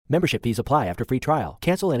Membership fees apply after free trial.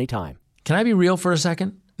 Cancel anytime. Can I be real for a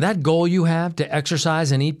second? That goal you have to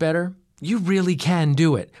exercise and eat better, you really can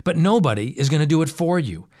do it, but nobody is going to do it for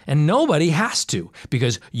you. And nobody has to,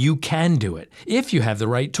 because you can do it if you have the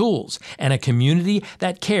right tools and a community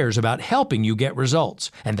that cares about helping you get results.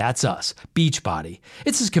 And that's us, Beachbody.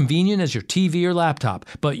 It's as convenient as your TV or laptop,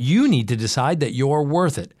 but you need to decide that you're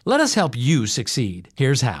worth it. Let us help you succeed.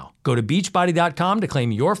 Here's how. Go to beachbody.com to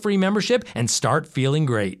claim your free membership and start feeling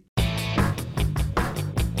great.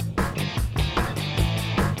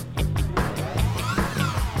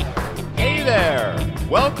 Hey there!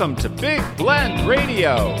 Welcome to Big Blend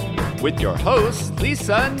Radio with your hosts,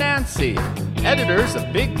 Lisa and Nancy, editors of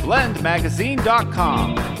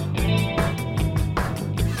BigBlendMagazine.com.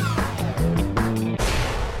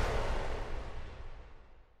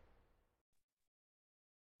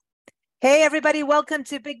 Hey, everybody. Welcome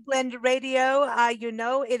to Big Blend Radio.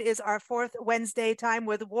 It is our fourth Wednesday time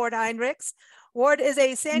with Ward Heinrichs. Ward is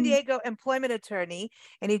a San Diego employment attorney,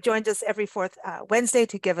 and he joins us every fourth Wednesday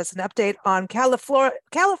to give us an update on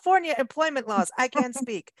California employment laws. I can't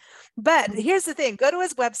speak. But here's the thing. Go to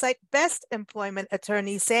his website,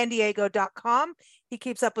 bestemploymentattorneysandiego.com. He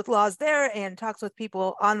keeps up with laws there and talks with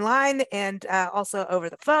people online and also over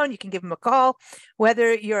the phone. You can give him a call,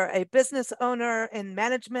 whether you're a business owner in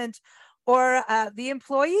management or the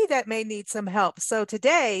employee that may need some help. So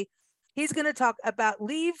today, he's going to talk about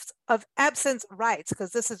leaves of absence rights,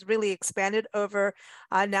 because this has really expanded over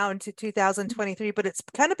now into 2023, but it's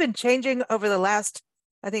kind of been changing over the last,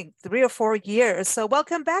 I think, 3 or 4 years. So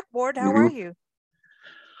welcome back, Ward. How are you?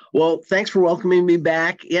 Well, thanks for welcoming me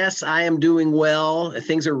back. Yes, I am doing well.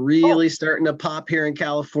 Things are really starting to pop here in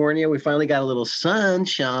California. We finally got a little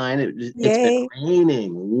sunshine. It's been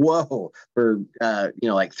raining. Whoa, for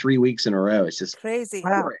like 3 weeks in a row. It's just crazy.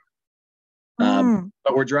 Wow.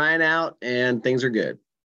 But we're drying out and things are good.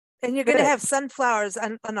 And you're going to have sunflowers,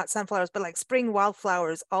 not sunflowers, but like spring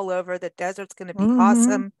wildflowers all over. The desert's going to be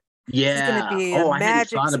awesome. Yeah. It's going to be I hadn't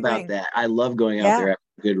thought spring. about that. I love going out there after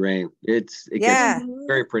good rain. It gets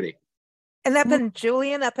very pretty. And up in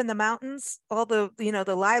Julian, up in the mountains, all the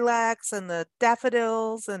lilacs and the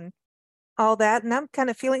daffodils and all that. And I'm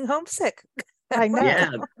kind of feeling homesick. I know.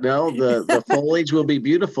 Yeah, no, the foliage will be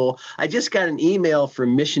beautiful. I just got an email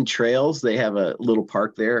from Mission Trails. They have a little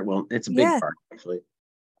park there. Well, it's a big park, actually.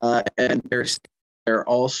 And there are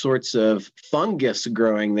all sorts of fungus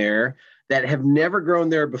growing there that have never grown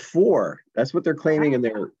there before. That's what they're claiming in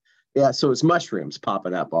there. Yeah, so it's mushrooms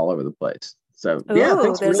popping up all over the place. So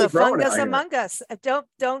there's really a fungus among us.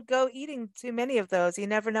 Don't go eating too many of those. You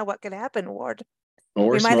never know what could happen, Ward.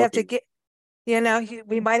 Or we might have to get,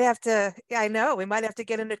 we might have to. I know we might have to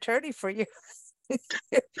get an attorney for you.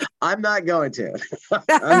 I'm not going to.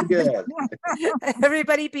 I'm good.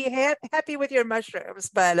 Everybody be happy with your mushrooms.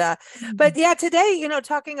 But yeah, today,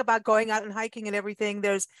 talking about going out and hiking and everything,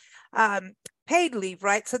 there's paid leave,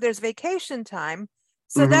 right? So there's vacation time.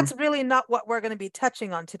 So that's really not what we're going to be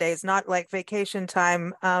touching on today. It's not like vacation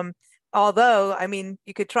time. Although, I mean,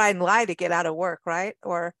 you could try and lie to get out of work, right?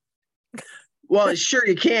 Or well, sure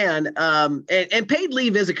you can. And paid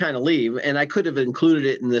leave is a kind of leave, and I could have included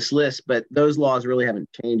it in this list, but those laws really haven't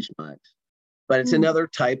changed much. But it's another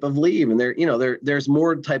type of leave, and there's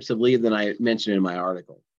more types of leave than I mentioned in my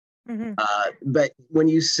article. But when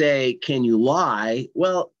you say, can you lie?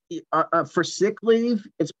 Well, for sick leave,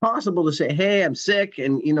 it's possible to say, hey, I'm sick,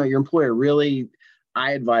 and your employer really.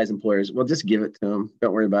 I advise employers, well, just give it to them.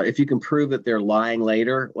 Don't worry about it. If you can prove that they're lying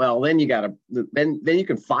later, well, then you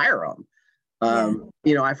can fire them.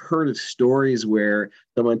 I've heard of stories where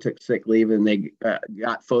someone took sick leave and they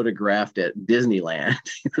got photographed at Disneyland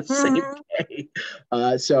the same day.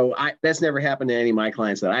 So that's never happened to any of my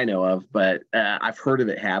clients that I know of, but I've heard of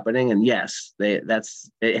it happening. And yes,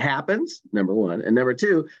 it happens, number one. And number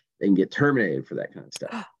two, they can get terminated for that kind of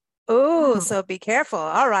stuff. Oh, so be careful.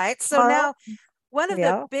 All right. So now one of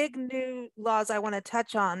the big new laws I want to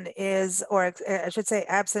touch on is, or I should say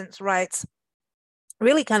absence rights,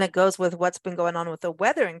 really kind of goes with what's been going on with the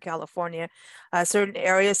weather in California. Certain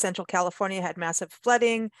areas, Central California, had massive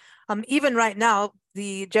flooding. Even right now,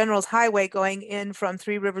 the General's Highway going in from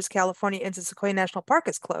Three Rivers, California into Sequoia National Park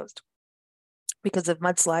is closed because of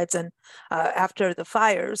mudslides and after the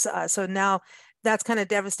fires. So now that's kind of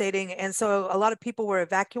devastating. And so a lot of people were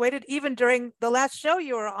evacuated. Even during the last show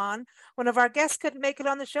you were on, one of our guests couldn't make it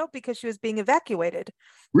on the show because she was being evacuated.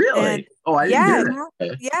 Really? And, I didn't hear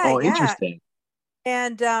that. Yeah. Interesting.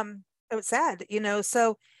 And it was sad,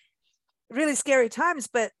 So really scary times,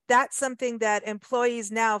 but that's something that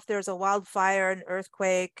employees now, if there's a wildfire, an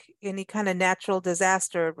earthquake, any kind of natural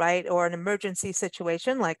disaster, right, or an emergency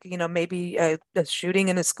situation, like, maybe a shooting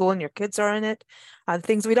in a school and your kids are in it,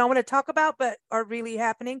 things we don't want to talk about but are really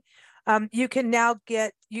happening, you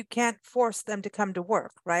can't force them to come to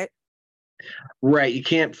work, right? Right. You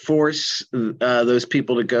can't force those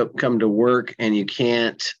people to come to work, and you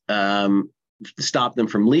can't stop them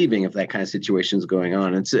from leaving if that kind of situation is going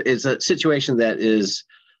on. It's a situation that is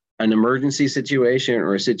an emergency situation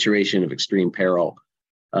or a situation of extreme peril.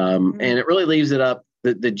 And it really leaves it up,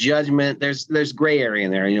 the judgment. There's gray area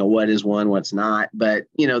in there, what is one, what's not. But,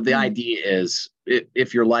 the idea is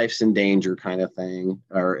if your life's in danger kind of thing,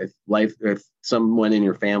 or if someone in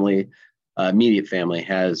your family, immediate family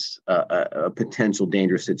has a potential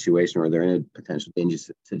dangerous situation, or they're in a potential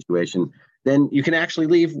dangerous situation, then you can actually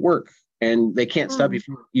leave work. And they can't stop you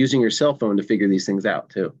from using your cell phone to figure these things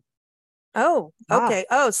out too. Oh, okay.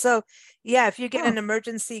 Oh, so yeah, if you get an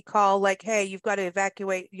emergency call, like, hey, you've got to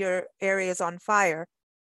evacuate, your area is on fire,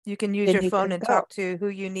 you can use your phone and talk to who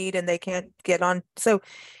you need, and they can't get on. So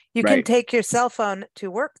you can take your cell phone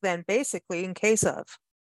to work then, basically, in case of,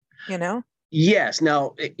 Yes.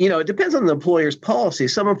 Now, it depends on the employer's policy.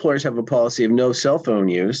 Some employers have a policy of no cell phone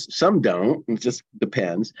use. Some don't. It just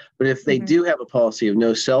depends. But if they do have a policy of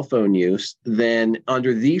no cell phone use, then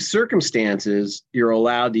under these circumstances, you're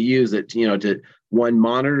allowed to use it, to, one,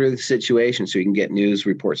 monitor the situation so you can get news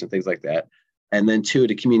reports and things like that. And then two,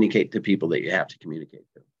 to communicate to people that you have to communicate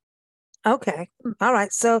to. Okay. All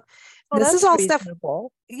right. So this is all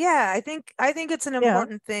reasonable stuff. Yeah, I think it's an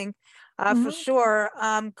important thing. For sure.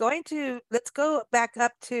 Let's go back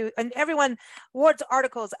up to, and everyone, Ward's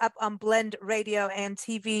article is up on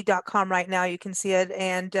blendradioandtv.com right now. You can see it,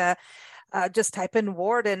 and just type in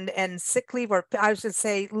Ward and sick leave, or I should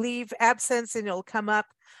say leave absence, and it'll come up.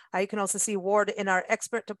 You can also see Ward in our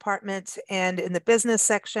expert department and in the business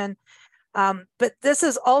section. But this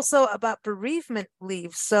is also about bereavement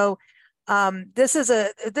leave. So this is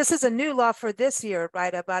a new law for this year,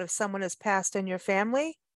 right? About if someone has passed in your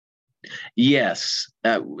family. Yes.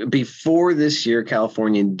 Before this year,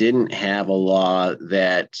 California didn't have a law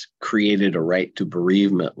that created a right to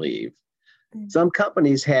bereavement leave. Some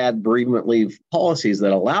companies had bereavement leave policies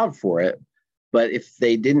that allowed for it, but if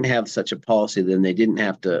they didn't have such a policy, then they didn't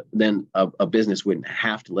have to, then a business wouldn't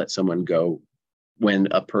have to let someone go when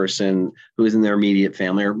a person who is in their immediate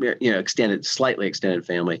family, or slightly extended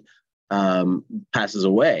family, passes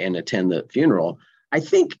away and attend the funeral. I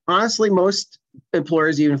think, honestly, most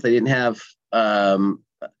employers, even if they didn't have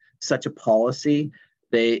such a policy,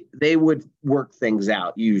 they would work things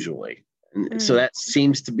out usually. And so that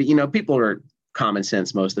seems to be, people are common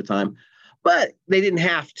sense most of the time, but they didn't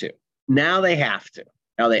have to. Now they have to.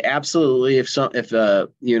 Now they absolutely, if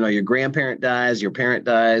your grandparent dies, your parent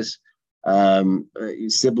dies,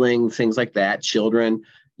 sibling, things like that, children,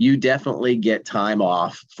 you definitely get time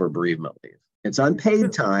off for bereavement leave. It's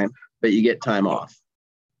unpaid time, but you get time off.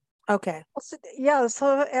 Okay. Yeah.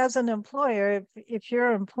 So as an employer, if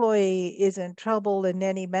your employee is in trouble in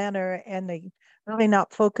any manner and they really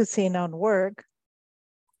not focusing on work,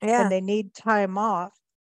 and they need time off,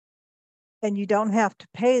 and you don't have to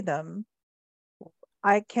pay them,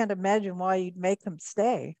 I can't imagine why you'd make them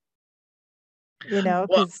stay.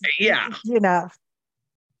 Because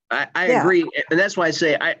I agree. And that's why I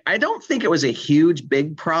say I don't think it was a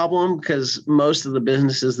big problem, because most of the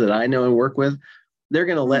businesses that I know and work with, they're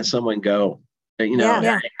going to let someone go.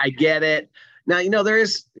 I get it. Now, there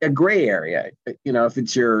is a gray area. If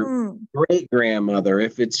it's your great grandmother,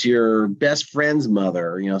 if it's your best friend's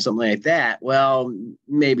mother, something like that, well,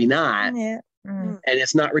 maybe not. Yeah. And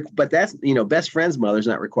it's not, but that's, best friend's mother is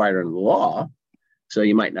not required under the law. So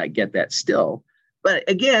you might not get that still. But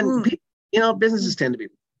again, businesses tend to be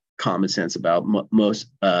common sense about a lot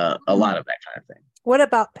of that kind of thing. What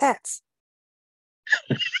about pets?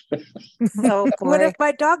 What if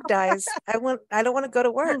my dog dies? I don't want to go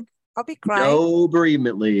to work. I'll be crying. No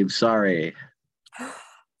bereavement leave. Sorry.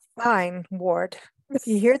 Fine, Ward.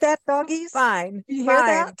 You hear that, doggies? Fine. You hear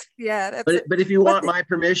that? Yeah. But if you want my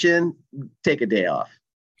permission, take a day off.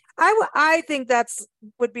 I think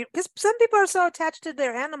would be, because some people are so attached to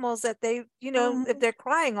their animals that they, if they're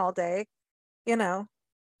crying all day,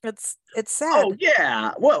 it's sad. Oh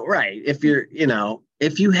yeah. Well, right. If you're,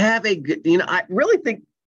 if you have a good, I really think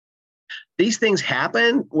these things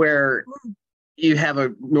happen where you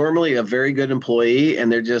have normally a very good employee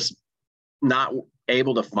and they're just not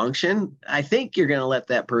able to function. I think you're going to let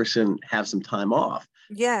that person have some time off.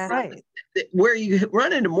 Yeah. Right. Where you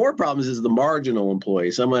run into more problems is the marginal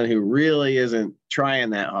employee, someone who really isn't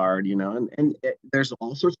trying that hard, and there's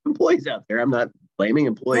all sorts of employees out there. I'm not blaming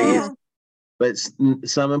employees, but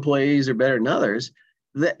some employees are better than others.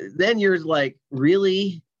 Then you're like,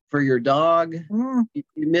 really? For your dog, you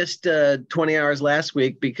missed 20 hours last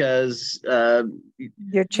week because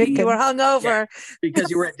your chicken, you were hungover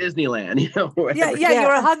because you were at Disneyland, Yeah, you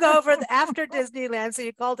were hungover after Disneyland, so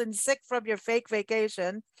you called in sick from your fake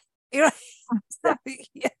vacation. So,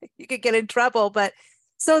 you could get in trouble. But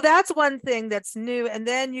so that's one thing that's new. And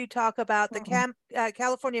then you talk about the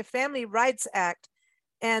California Family Rights Act,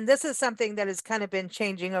 and this is something that has kind of been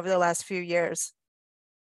changing over the last few years.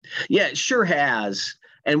 Yeah, it sure has.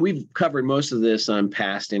 And we've covered most of this on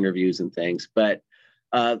past interviews and things, but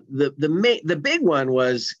the big one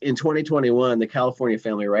was in 2021, the California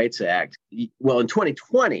Family Rights Act. Well, in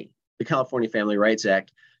 2020, the California Family Rights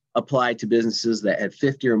Act applied to businesses that had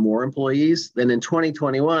 50 or more employees. Then in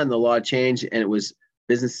 2021, the law changed, and it was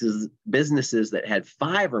businesses that had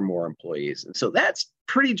 5 or more employees. And so that's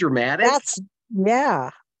pretty dramatic. That's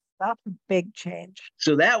a big change.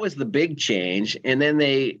 So that was the big change. And then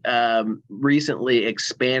they recently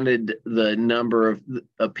expanded the number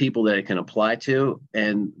of people that it can apply to.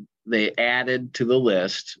 And they added to the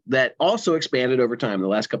list that also expanded over time. The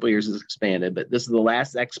last couple of years has expanded, but this is the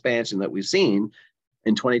last expansion that we've seen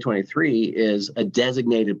in 2023 is a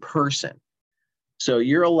designated person. So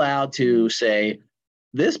you're allowed to say,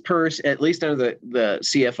 this person, at least under the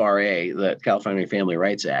CFRA, the California Family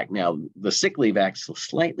Rights Act. Now, the Sick Leave Act is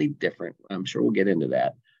slightly different. I'm sure we'll get into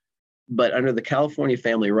that. But under the California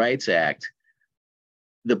Family Rights Act,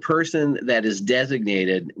 the person that is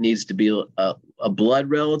designated needs to be a blood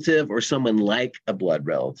relative or someone like a blood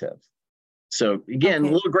relative. So again,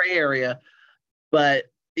 a little gray area, but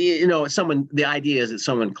the idea is it's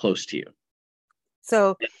someone close to you.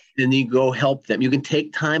 So then you go help them. You can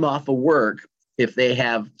take time off of work if they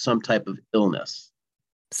have some type of illness.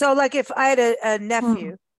 So like if I had a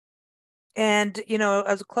nephew and, I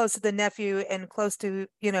was close to the nephew and close to,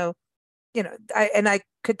 I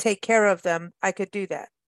could take care of them, I could do that.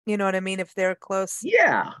 You know what I mean? If they're close.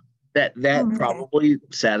 Yeah, that probably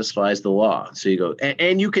satisfies the law. So you go,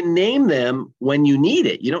 and you can name them when you need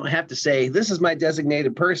it. You don't have to say, this is my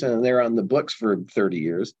designated person and they're on the books for 30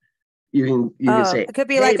 years. You can say. It could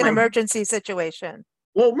be like an emergency situation.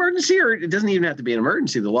 Well, emergency, or it doesn't even have to be an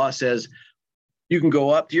emergency. The law says you can go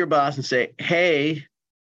up to your boss and say, hey,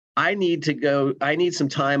 I need some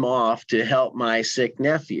time off to help my sick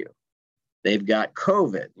nephew. They've got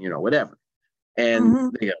COVID, whatever.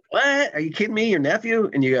 And they go, what? Are you kidding me? Your nephew?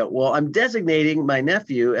 And you go, well, I'm designating my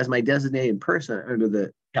nephew as my designated person under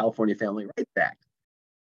the California Family Rights Act.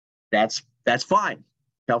 That's fine.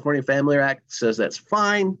 California Family Act says that's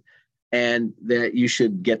fine, and that you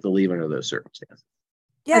should get the leave under those circumstances.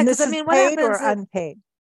 Yeah, because what paid happens or unpaid?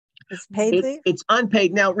 It's paid leave? It's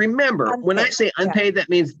unpaid. Now, remember, when I say unpaid, that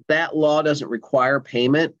means that law doesn't require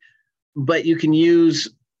payment, but you can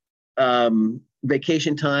use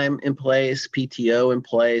vacation time in place, PTO in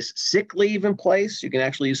place, sick leave in place. You can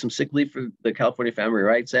actually use some sick leave for the California Family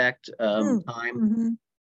Rights Act time.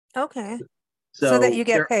 Okay. So that you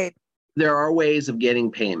get paid. There are ways of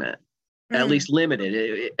getting payment. At least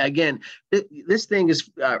limited. Again, this thing is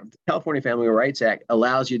California Family Rights Act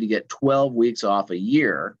allows you to get 12 weeks off a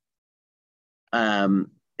year. And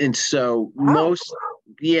so What?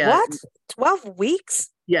 12 weeks?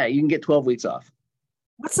 Yeah, you can get 12 weeks off.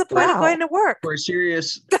 What's the point of going to work? For a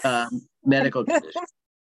serious medical condition.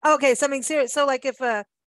 Okay, something serious. So like if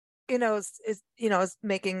is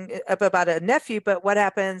making up about a nephew, but what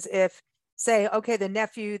happens if say, okay, the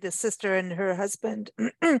nephew, the sister, and her husband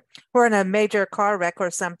were in a major car wreck or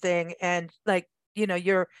something, and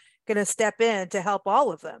you're going to step in to help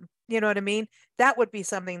all of them. You know what I mean? That would be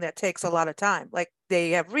something that takes a lot of time. Like they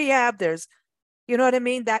have rehab, there's, you know what I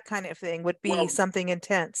mean? That kind of thing would be something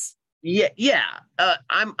intense. Yeah.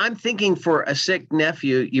 I'm thinking for a sick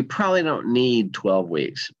nephew, you probably don't need 12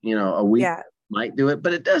 weeks. A week might do it,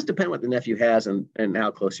 but it does depend what the nephew has and how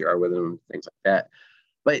close you are with him, things like that.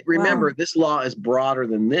 But remember, this law is broader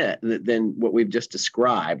than what we've just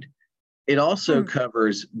described. It also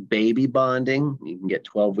covers baby bonding. You can get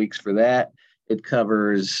 12 weeks for that. It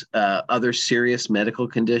covers other serious medical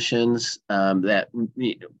conditions anyway.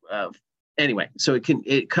 So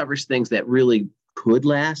it covers things that really could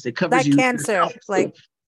last. It covers like cancer.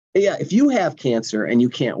 If you have cancer and you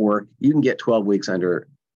can't work, you can get 12 weeks under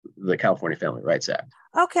the California Family Rights Act.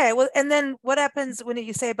 Okay, well, and then what happens when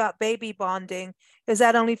you say about baby bonding? Is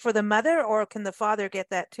that only for the mother, or can the father get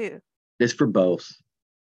that too? It's for both.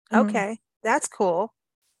 Okay, that's cool.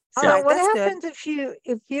 So what happens if you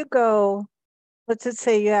go, let's just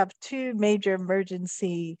say you have 2 major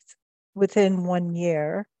emergencies within 1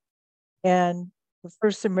 year, and the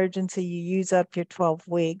first emergency you use up your 12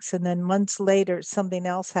 weeks, and then months later something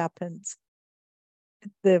else happens.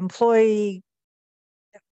 The employee,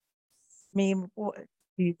 do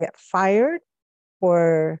you get fired,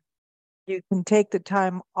 or you can take the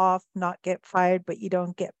time off, not get fired, but you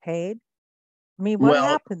don't get paid? What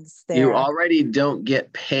happens there? You already don't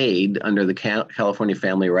get paid under the California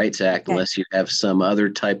Family Rights Act unless you have some other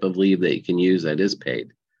type of leave that you can use that is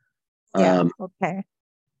paid. Yeah. Okay.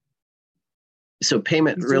 So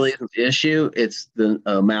payment really isn't the issue. It's the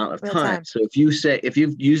amount of time. So if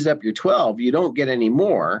you've used up your 12, you don't get any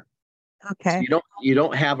more. Okay. So you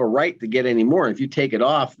don't have a right to get any more. If you take it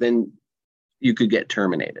off, then you could get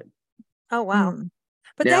terminated. Oh, wow.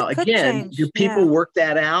 But now, that could change. Do people work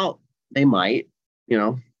that out? They might,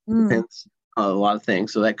 depends on a lot of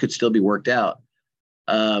things. So that could still be worked out.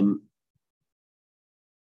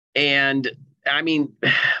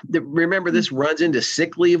 Remember, this runs into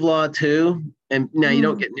sick leave law too. And now you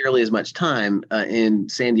don't get nearly as much time. In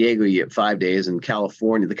San Diego, you get 5 days. In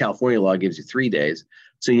California, the California law gives you 3 days.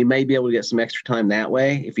 So you may be able to get some extra time that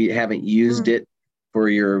way if you haven't used it for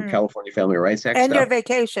your California Family Rights Act and stuff. Your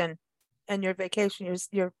vacation.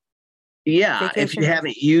 If you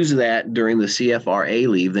haven't used that during the CFRA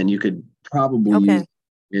leave, then you could probably use it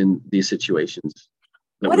in these situations.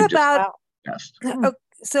 What about?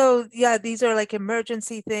 So these are like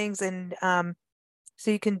emergency things, and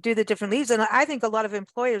so you can do the different leaves. And I think a lot of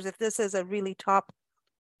employers, if this is a really top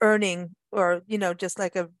earning or just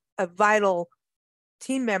like a vital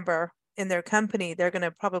team member in their company, they're going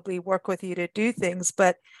to probably work with you to do things.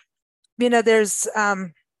 But there's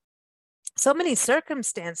so many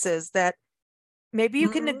circumstances that maybe you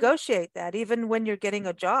can negotiate that even when you're getting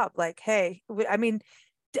a job. Like, hey, I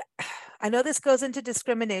know this goes into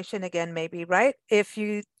discrimination again, maybe, right? If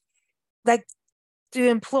you do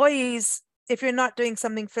employees, if you're not doing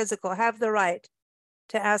something physical, have the right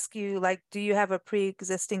to ask you, do you have a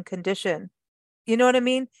pre-existing condition? You know what I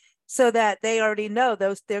mean? So that they already know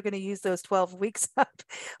they're going to use those 12 weeks up.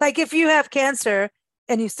 Like if you have cancer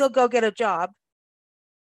and you still go get a job.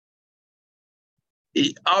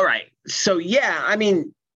 All right. So,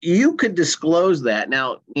 you could disclose that.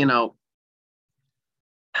 Now,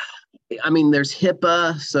 there's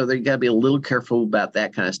HIPAA, so they got to be a little careful about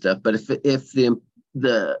that kind of stuff. But if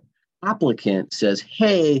the applicant says,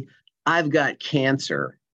 hey, I've got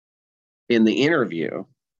cancer in the interview,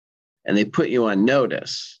 and they put you on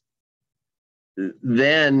notice,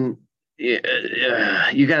 then you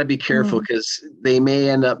got to be careful because they may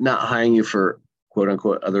end up not hiring you for quote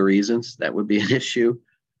unquote other reasons. That would be an issue.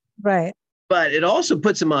 Right. But it also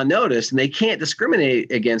puts them on notice, and they can't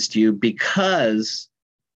discriminate against you because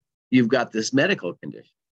you've got this medical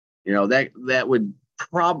condition. That would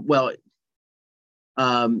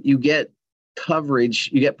you get coverage,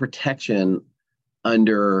 you get protection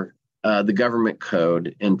under the government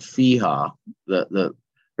code and FEHA, the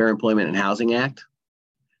Fair Employment and Housing Act.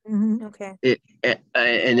 Okay.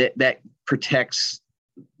 That protects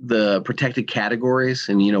the protected categories.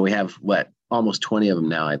 And, we have almost 20 of them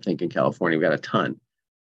now, I think in California, we've got a ton.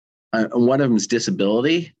 One of them is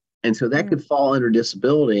disability. And so that could fall under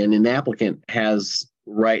disability, and an applicant has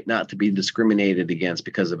right not to be discriminated against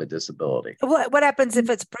because of a disability. What happens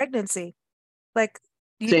if it's pregnancy?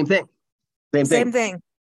 Same thing. Same thing.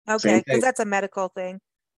 Okay, because that's a medical thing.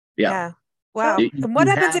 Yeah. Wow. And what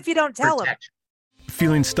happens if you don't tell them?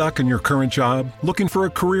 Feeling stuck in your current job? Looking for a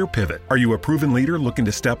career pivot? Are you a proven leader looking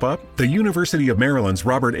to step up? The University of Maryland's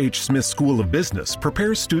Robert H. Smith School of Business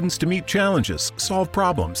prepares students to meet challenges, solve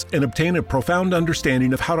problems, and obtain a profound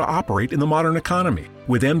understanding of how to operate in the modern economy.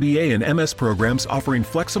 With MBA and MS programs offering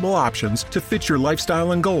flexible options to fit your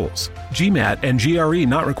lifestyle and goals. GMAT and GRE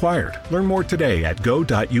not required. Learn more today at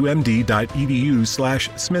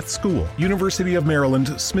go.umd.edu/Smith School. University of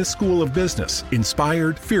Maryland Smith School of Business.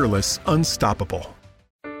 Inspired, fearless, unstoppable.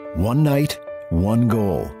 One night, one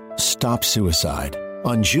goal. Stop suicide.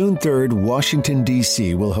 On June 3rd, Washington,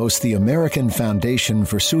 D.C. will host the American Foundation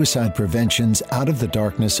for Suicide Prevention's Out of the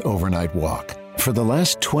Darkness Overnight Walk. For the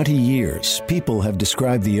last 20 years, people have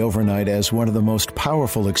described the overnight as one of the most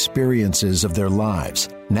powerful experiences of their lives.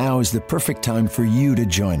 Now is the perfect time for you to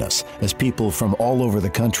join us as people from all over the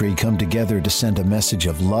country come together to send a message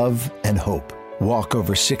of love and hope. Walk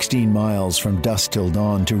over 16 miles from dusk till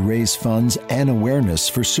dawn to raise funds and awareness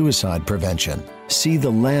for suicide prevention. See the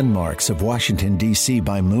landmarks of Washington, D.C.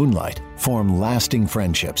 by moonlight, form lasting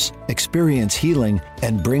friendships, experience healing,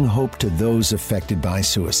 and bring hope to those affected by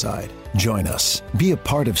suicide. Join us. Be a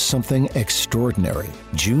part of something extraordinary.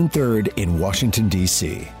 June 3rd in Washington,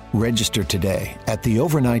 D.C. Register today at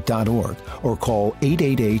theovernight.org or call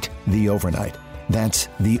 888-THE-OVERNIGHT. That's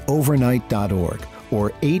theovernight.org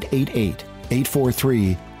or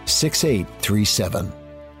 888-843-6837.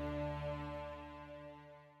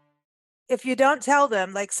 If you don't tell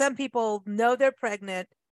them, like some people know they're pregnant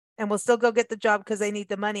and will still go get the job because they need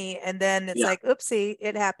the money. And then it's like, oopsie,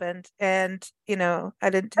 it happened. And, I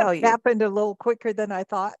didn't tell you. It happened a little quicker than I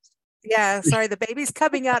thought. Yeah, sorry. The baby's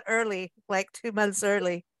coming out early, like 2 months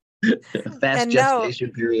early. Fast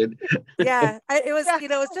gestation period. Yeah, it was,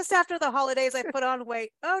 it was just after the holidays I put on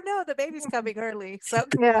weight. Oh no, the baby's coming early. So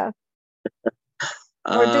yeah.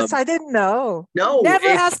 Or just, I didn't know. No, never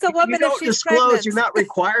ask a woman if she's pregnant. You're not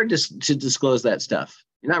required to disclose that stuff.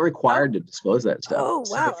 You're not required to disclose that stuff. Oh,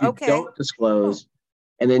 wow. So if you don't disclose,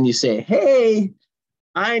 and then you say, hey,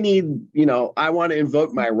 I need, I want to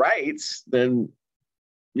invoke my rights, then,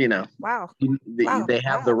 they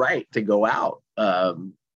have the right to go out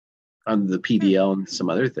on the PDL and some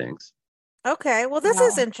other things. Okay, well, this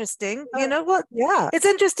is interesting. It's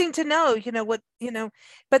interesting to know,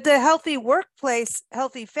 but the Healthy Workplace,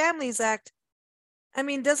 Healthy Families Act, I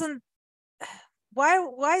mean,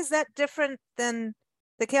 why is that different than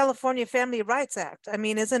the California Family Rights Act? I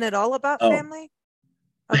mean, isn't it all about family?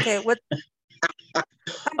 Okay, what?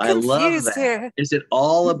 I love that. Here. Is it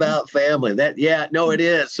all about family? No, it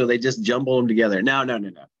is. So they just jumble them together. No.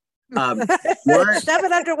 Shove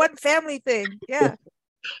it under one family thing. Yeah.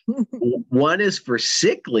 One is for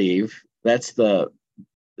sick leave. That's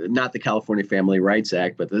not the California Family Rights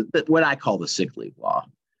Act, but what I call the sick leave law.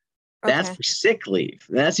 That's for sick leave.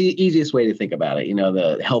 That's the easiest way to think about it.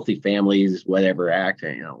 The Healthy Families, whatever act,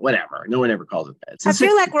 whatever. No one ever calls it that. I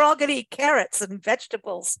feel like we're all going to eat carrots and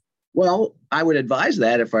vegetables. Well, I would advise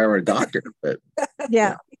that if I were a doctor, but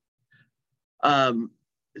yeah.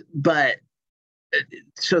 But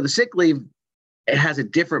so the sick leave, it has a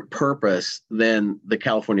different purpose than the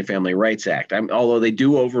California Family Rights Act. Although they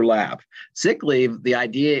do overlap. Sick leave, the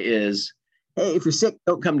idea is, hey, if you're sick,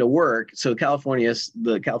 don't come to work. So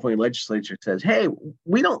the California legislature says, hey,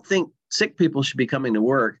 we don't think sick people should be coming to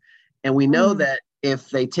work. And we know that if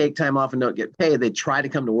they take time off and don't get paid, they try to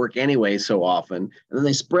come to work anyway so often. And then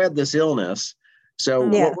they spread this illness. So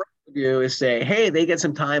what we're going to do is say, hey, they get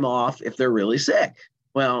some time off if they're really sick.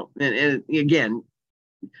 Well, and again,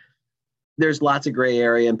 there's lots of gray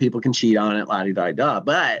area and people can cheat on it, la-di-da-da.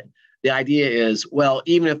 But the idea is, well,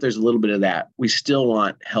 even if there's a little bit of that, we still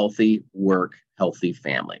want healthy work, healthy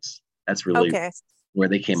families. That's really where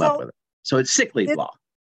they came up with it. So it's sick leave law.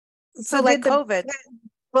 So like COVID.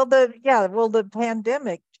 The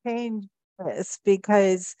pandemic changed this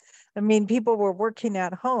because, people were working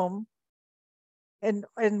at home. And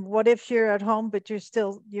what if you're at home, but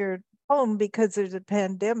you're home because there's a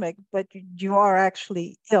pandemic, but you are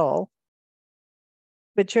actually ill,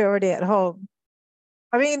 but you're already at home.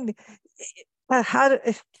 Can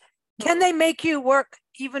they make you work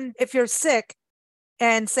even if you're sick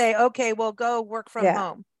and say, okay, well, go work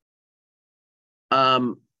from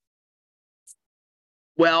home?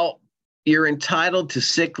 Well, you're entitled to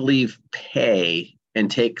sick leave pay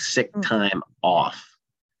and take sick time off.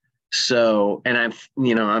 So, and I'm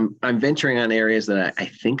venturing on areas that I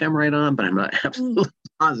think I'm right on, but I'm not absolutely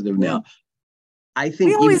positive now. I think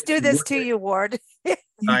we always do this to you, Ward.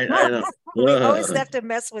 I know. We always have to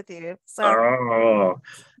mess with you. So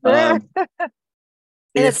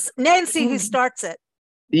it's Nancy who starts it.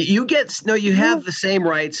 You have the same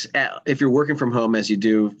rights if you're working from home as you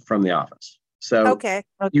do from the office. So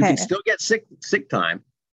you can still get sick time.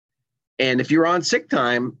 And if you're on sick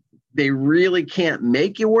time, they really can't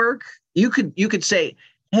make you work. You could say,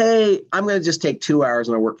 hey, I'm going to just take 2 hours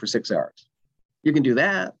and I work for 6 hours. You can do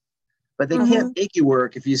that. But they can't make you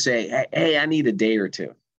work if you say, hey, I need a day or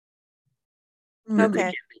two. They can't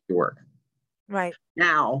make you work. Right.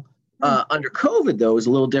 Now, under COVID, though, is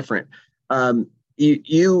a little different. If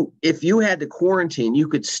you had to quarantine, you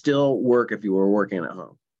could still work if you were working at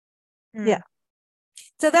home. Yeah.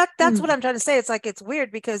 So that's what I'm trying to say. It's like, it's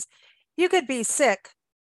weird because you could be sick,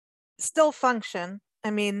 still function.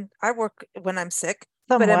 I work when I'm sick,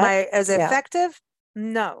 but am I as effective?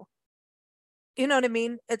 No. You know what I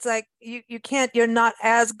mean? It's like you're not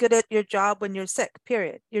as good at your job when you're sick,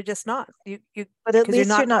 period. You're just not. But at least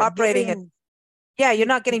you're not operating it. Yeah, you're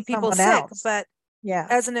not getting people sick. Else. But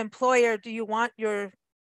as an employer, do you want to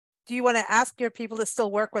ask your people to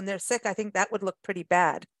still work when they're sick? I think that would look pretty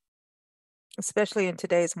bad, especially in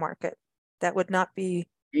today's market. That would not be.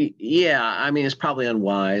 Yeah, it's probably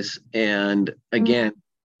unwise. And again,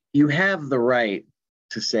 you have the right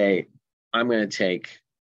to say, I'm going to take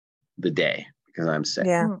the day because I'm sick.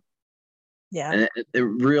 Yeah. Yeah. And it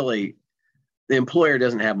really, the employer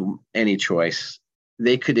doesn't have any choice.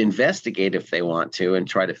 They could investigate if they want to and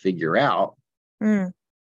try to figure out.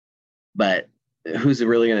 But who's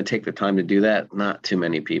really going to take the time to do that? Not too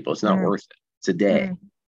many people. It's not worth it. It's a day.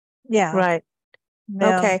 Yeah. Right.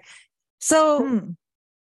 Yeah. Okay. So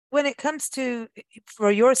when it comes to,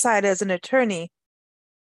 for your side as an attorney,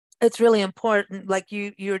 it's really important. Like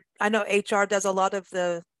I know HR does a lot of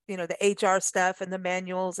the, the HR stuff and the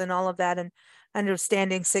manuals and all of that and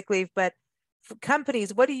understanding sick leave. But for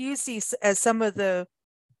companies, what do you see as some of the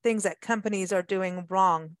things that companies are doing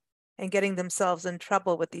wrong and getting themselves in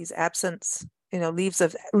trouble with these absence, leaves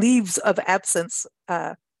of absence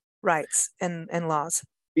rights and laws?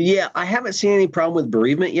 Yeah, I haven't seen any problem with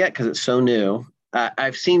bereavement yet because it's so new.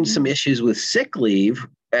 I've seen some issues with sick leave,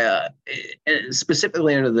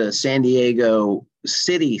 specifically under the San Diego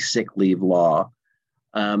City sick leave law.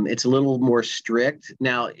 It's a little more strict.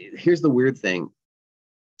 Now, here's the weird thing.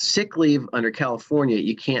 Sick leave under California,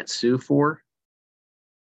 you can't sue for.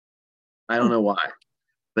 I don't know why,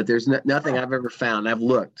 but there's nothing I've ever found. I've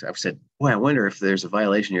looked. I've said, boy, I wonder if there's a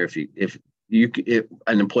violation here. If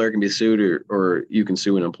an employer can be sued or you can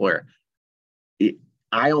sue an employer.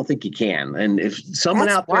 I don't think you can. And if someone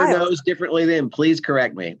out there knows differently, then please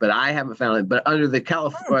correct me. But I haven't found it. But under the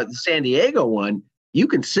the San Diego one, you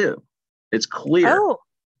can sue. It's clear. Oh.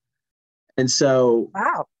 And so,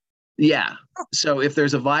 wow. Yeah. So if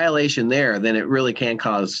there's a violation there, then it really can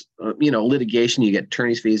cause, litigation. You get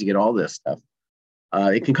attorney's fees, you get all this stuff.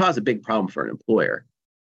 It can cause a big problem for an employer.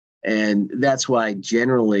 And that's why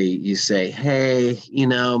generally you say, hey,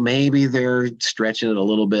 maybe they're stretching it a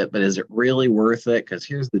little bit, but is it really worth it? Because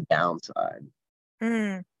here's the downside.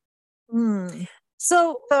 So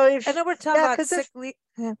if, I know we're talking about sick leave.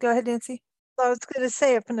 Go ahead, Nancy. I was going to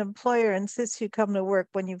say, if an employer insists you come to work,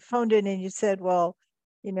 when you phoned in and you said, well,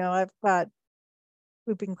 I've got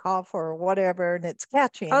whooping cough or whatever, and it's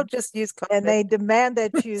catching. I'll just use COVID. And they demand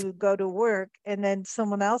that you go to work, and then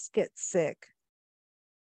someone else gets sick.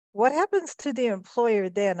 What happens to the employer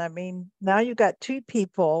then? I mean, now you got two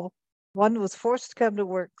people. One was forced to come to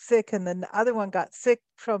work sick, and then the other one got sick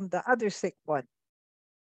from the other sick one.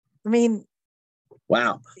 I mean,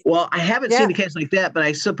 wow. Well, I haven't seen a case like that, but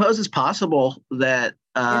I suppose it's possible that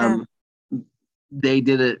they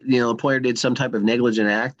did it. The employer did some type of negligent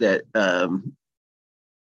act that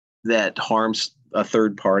that harms a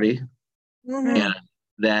third party, and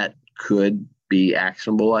that could be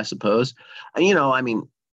actionable, I suppose. I mean,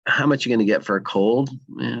 how much are you going to get for a cold?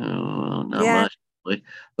 Not much.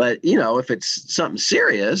 But if it's something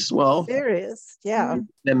serious,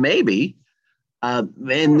 then maybe.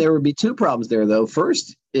 And there would be two problems there, though.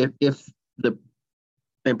 First, if the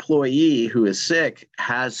employee who is sick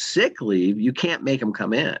has sick leave, you can't make them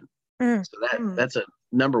come in. So that's a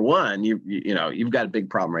number one. You've got a big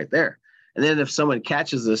problem right there. And then if someone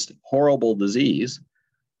catches this horrible disease,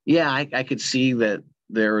 I could see that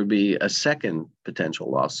there would be a second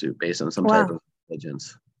potential lawsuit based on some type of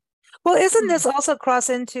negligence. Well, isn't this also cross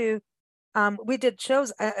into, we did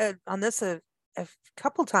shows on this a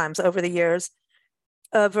couple times over the years,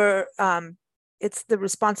 it's the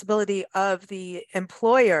responsibility of the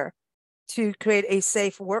employer to create a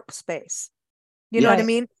safe workspace. You know what I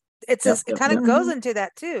mean? It kind of goes into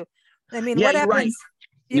that too. I mean, what happens? Right.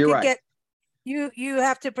 You could get, you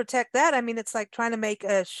have to protect that. I mean, it's like trying to make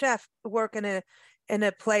a chef work in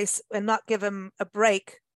a place and not give him a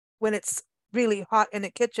break when it's really hot in a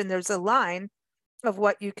kitchen. There's a line of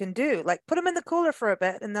what you can do, like put them in the cooler for a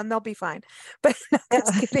bit and then they'll be fine. But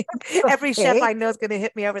just kidding. Every chef I know is going to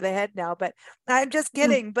hit me over the head now, but I'm just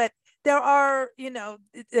kidding. But there are,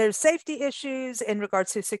 there's safety issues in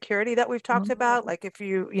regards to security that we've talked about. Like if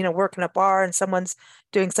you, work in a bar and someone's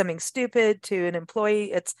doing something stupid to an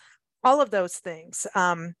employee, it's all of those things.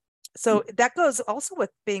 So that goes also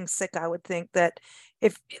with being sick. I would think that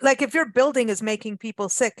if your building is making people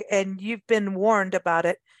sick and you've been warned about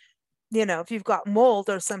it, if you've got mold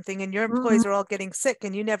or something and your employees are all getting sick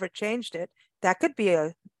and you never changed it, that could be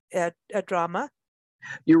a drama.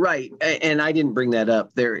 You're right. And I didn't bring that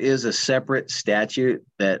up. There is a separate statute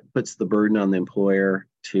that puts the burden on the employer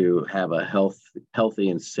to have a healthy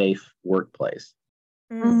and safe workplace.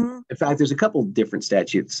 In fact, there's a couple different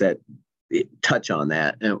statutes that touch on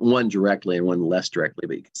that, and one directly and one less directly,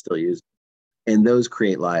 but you can still use it. And those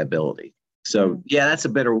create liability. So that's a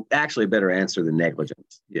better answer than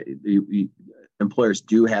negligence. Employers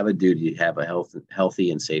do have a duty to have a healthy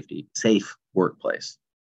and safe workplace.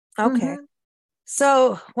 Okay.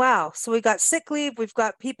 So, wow. So we got sick leave. We've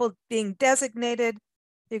got people being designated.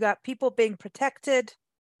 You got people being protected.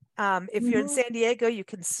 If you're in San Diego, you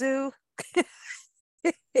can sue.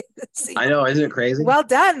 I know, isn't it crazy? Well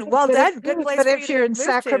done. Good place. But if you're in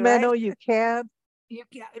Sacramento, you can. You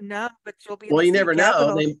can't, no, but you'll be. Well, you never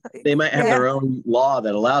know. Capital. They might have their own law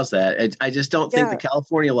that allows that. I just don't think the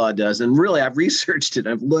California law does. And really, I've researched it.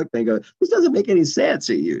 I've looked. And I go, this doesn't make any sense.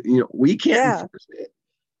 We can't enforce it.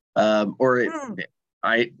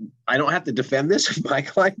 I don't have to defend this if my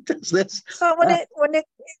client does this. So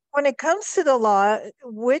when it comes to the law,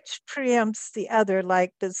 which preempts the other?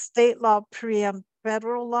 Like, does state law preempt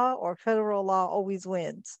federal law, or federal law always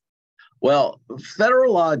wins? Well,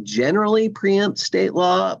 federal law generally preempts state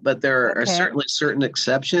law, but there are certainly certain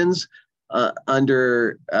exceptions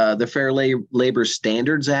under the Fair Labor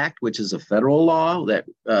Standards Act, which is a federal law that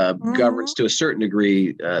governs to a certain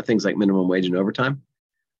degree things like minimum wage and overtime.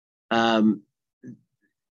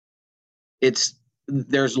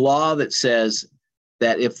 There's law that says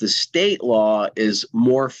that if the state law is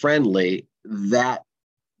more friendly, that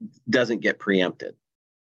doesn't get preempted.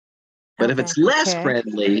 But if it's less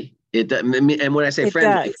friendly, it doesn't. And when I say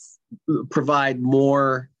friendly, provide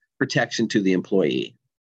more protection to the employee.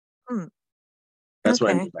 That's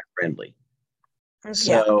what I mean by friendly.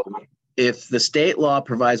 So if the state law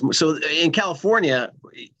provides more, so in California,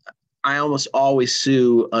 I almost always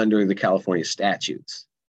sue under the California statutes.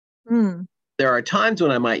 There are times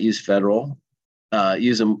when I might use federal,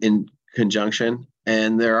 use them in conjunction.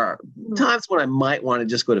 And there are times when I might want to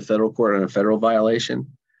just go to federal court on a federal violation,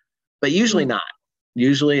 but usually not.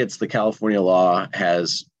 Usually it's the California law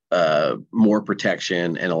has more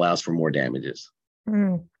protection and allows for more damages.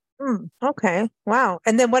 Okay. Wow.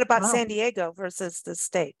 And then what about San Diego versus the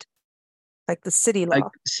state? Like the city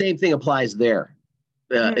law? Same thing applies there.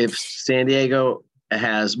 If San Diego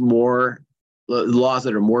has more laws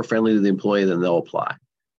that are more friendly to the employee, then they'll apply.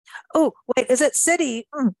 Oh, wait, is it city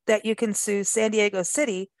that you can sue San Diego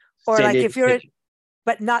City? Or San Diego if you're, City.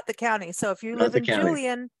 But not the county. So if you live in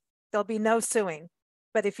Julian, there'll be no suing.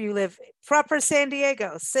 But if you live proper San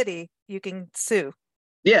Diego City, you can sue.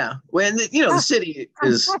 Yeah. When the city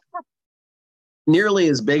is nearly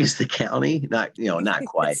as big as the county, not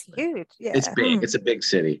quite. It's huge. Yeah. It's big. It's a big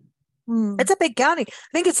city. It's a big county.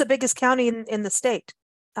 I think it's the biggest county in the state,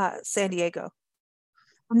 San Diego.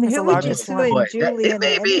 Who would you sue in Julian? It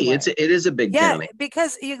may be. It is a big county. Yeah,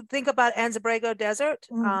 because you think about Anza-Borrego Desert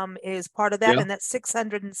is part of that, and that's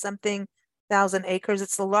 600 and something thousand acres.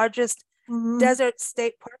 It's the largest desert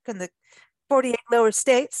state park in the 48 lower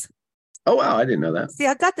states. Oh wow, I didn't know that. See,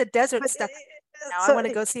 I got the desert stuff. Now I want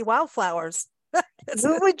to go see wildflowers.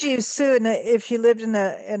 Who would you sue if you lived in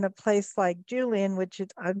a place like Julian, which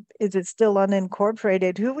is it still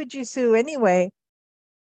unincorporated? Who would you sue anyway,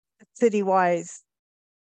 city-wise?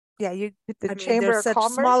 Yeah, the Chamber of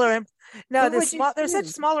Commerce. There's such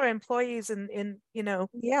smaller employees in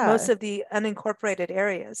most of the unincorporated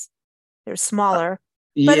areas. They're smaller.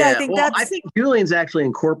 But I think Julian's actually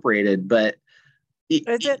incorporated, but is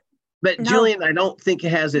it? But Julian, I don't think it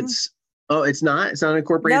has its. Oh, it's not. It's not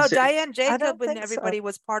incorporated. No, Diane Jacob and everybody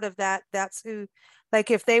was part of that. That's who.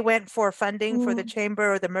 Like if they went for funding for the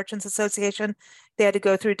chamber or the Merchants Association, they had to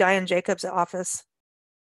go through Diane Jacob's office.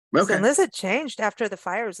 Okay. So unless it changed after the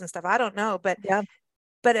fires and stuff, I don't know. But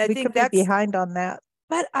but I think that's behind on that.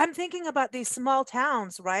 But I'm thinking about these small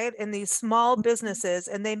towns, right? And these small businesses,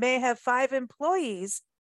 and they may have 5 employees.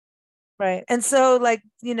 Right. And so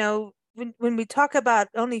when we talk about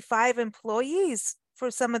only 5 employees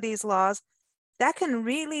for some of these laws, that can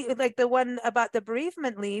really, like the one about the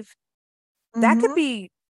bereavement leave, that could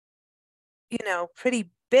be,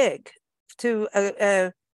 pretty big to,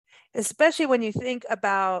 especially when you think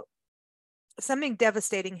about something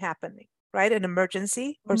devastating happening, right? An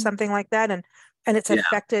emergency or something like that. And it's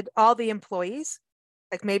affected all the employees.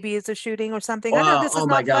 Like maybe it's a shooting or something. I know this is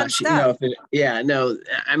not fun stuff.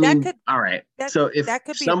 All right. So if that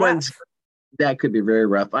could be someone's, rough. That could be very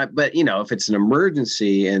rough. But if it's an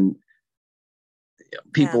emergency and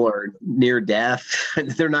people are near death,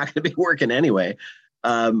 they're not going to be working anyway.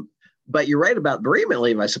 But you're right about bereavement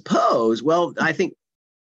leave, I suppose. Well, I think,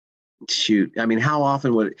 how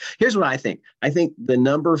often here's what I think. I think the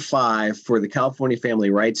number 5 for the California Family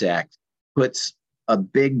Rights Act puts a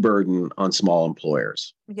big burden on small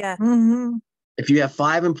employers. Yeah. If you have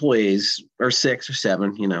 5 employees or 6 or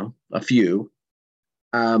 7, a few,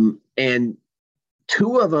 and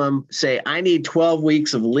 2 of them say, I need 12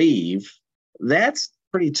 weeks of leave, that's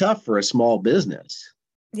pretty tough for a small business.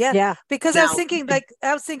 Yeah. Because I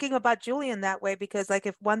was thinking about Julian that way, because like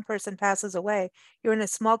if one person passes away, you're in a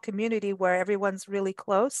small community where everyone's really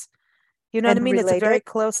close. You know what I mean? Related. It's a very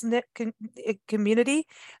close-knit community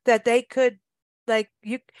that they could Like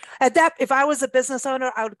if I was a business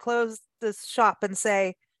owner, I would close this shop and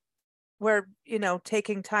say, we're,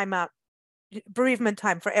 taking time out, bereavement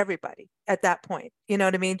time for everybody at that point. You know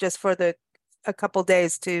what I mean? Just for a couple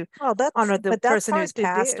days to honor the person who's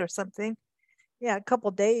passed or something. Yeah, a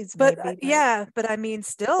couple days. But maybe, but I mean,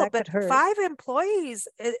 still, but 5 employees.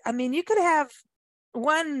 I mean, you could have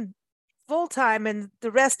one full-time and the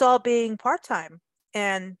rest all being part-time.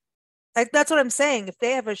 And that's what I'm saying. If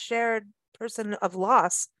they have a shared person of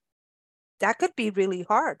loss, that could be really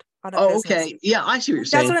hard on a business. Okay. Yeah, I see what you're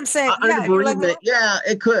saying. That's what I'm saying.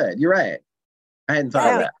 It could. You're right. I hadn't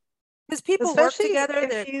thought of that. Because people work together,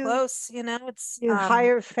 they're close, it's you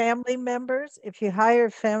hire family members. If you hire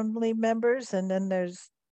family members and then there's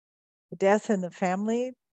death in the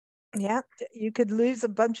family, you could lose a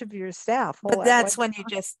bunch of your staff. But that's when you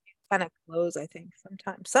just kind of close, I think,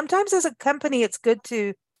 sometimes as a company, it's good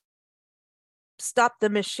to stop the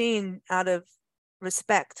machine out of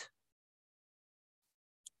respect.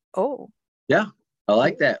 Oh. Yeah, I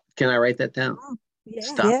like that. Can I write that down? Yeah.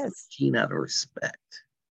 Stop the machine out of respect.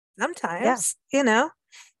 Sometimes, and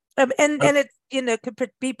it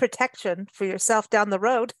could be protection for yourself down the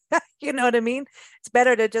road. You know what I mean? It's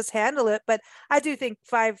better to just handle it. But I do think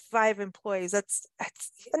five employees,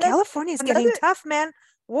 California's getting tough, man.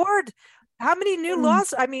 Ward, how many new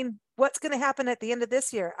laws? I mean, what's going to happen at the end of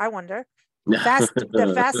this year? I wonder. The Fast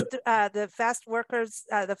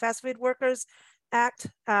Food Workers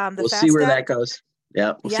Act. We'll see where that goes.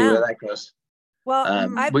 Yeah, we'll see where that goes. Well,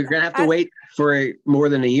 we're going to have to wait for more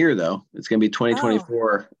than a year, though. It's going to be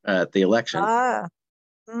 2024 at the election. Oh,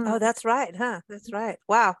 that's right, huh? That's right.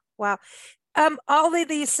 Wow. All of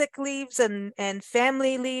these sick leaves and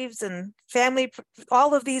family leaves and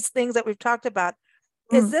all of these things that we've talked about,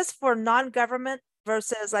 is this for non-government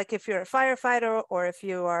versus like if you're a firefighter or if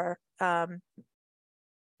you are?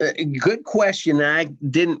 Good question. I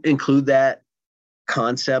didn't include that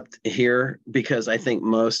concept here because I think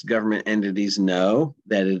most government entities know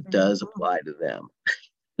that it does apply to them.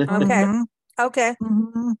 Okay.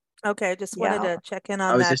 Just wanted to check in on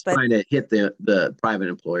that. I was just trying to hit the private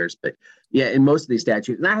employers, but in most of these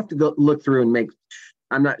statutes, and I have to go look through and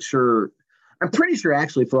I'm not sure. I'm pretty sure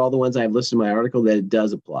actually for all the ones I've listed in my article that it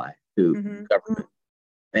does apply to government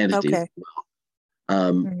entities as well.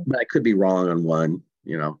 But I could be wrong on one,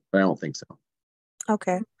 but I don't think so.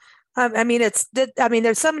 Okay. I mean,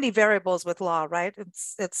 there's so many variables with law, right?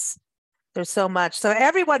 There's so much. So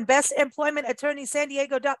everyone,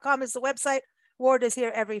 bestemploymentattorneysandiego.com is the website. Ward is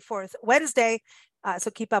here every 4th Wednesday. So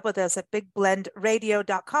keep up with us at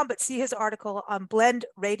bigblendradio.com, but see his article on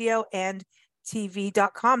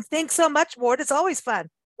blendradioandtv.com. Thanks so much, Ward. It's always fun.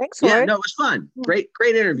 Thanks, Ward. Yeah, no, it was fun. Great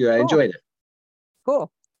interview. I enjoyed it. Cool.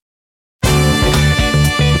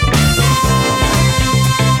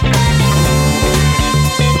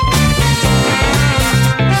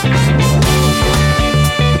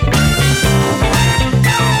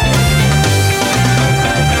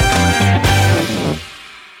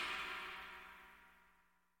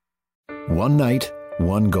 One night,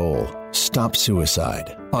 one goal. Stop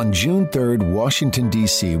suicide. On June 3rd, Washington,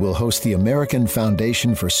 D.C. will host the American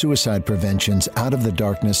Foundation for Suicide Prevention's Out of the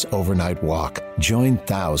Darkness Overnight Walk. Join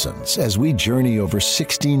thousands as we journey over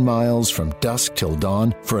 16 miles from dusk till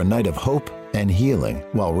dawn for a night of hope and healing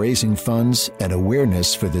while raising funds and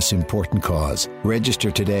awareness for this important cause. Register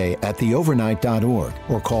today at theovernight.org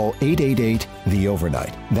or call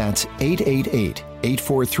 888-THE-OVERNIGHT. That's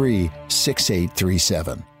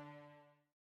 888-843-6837.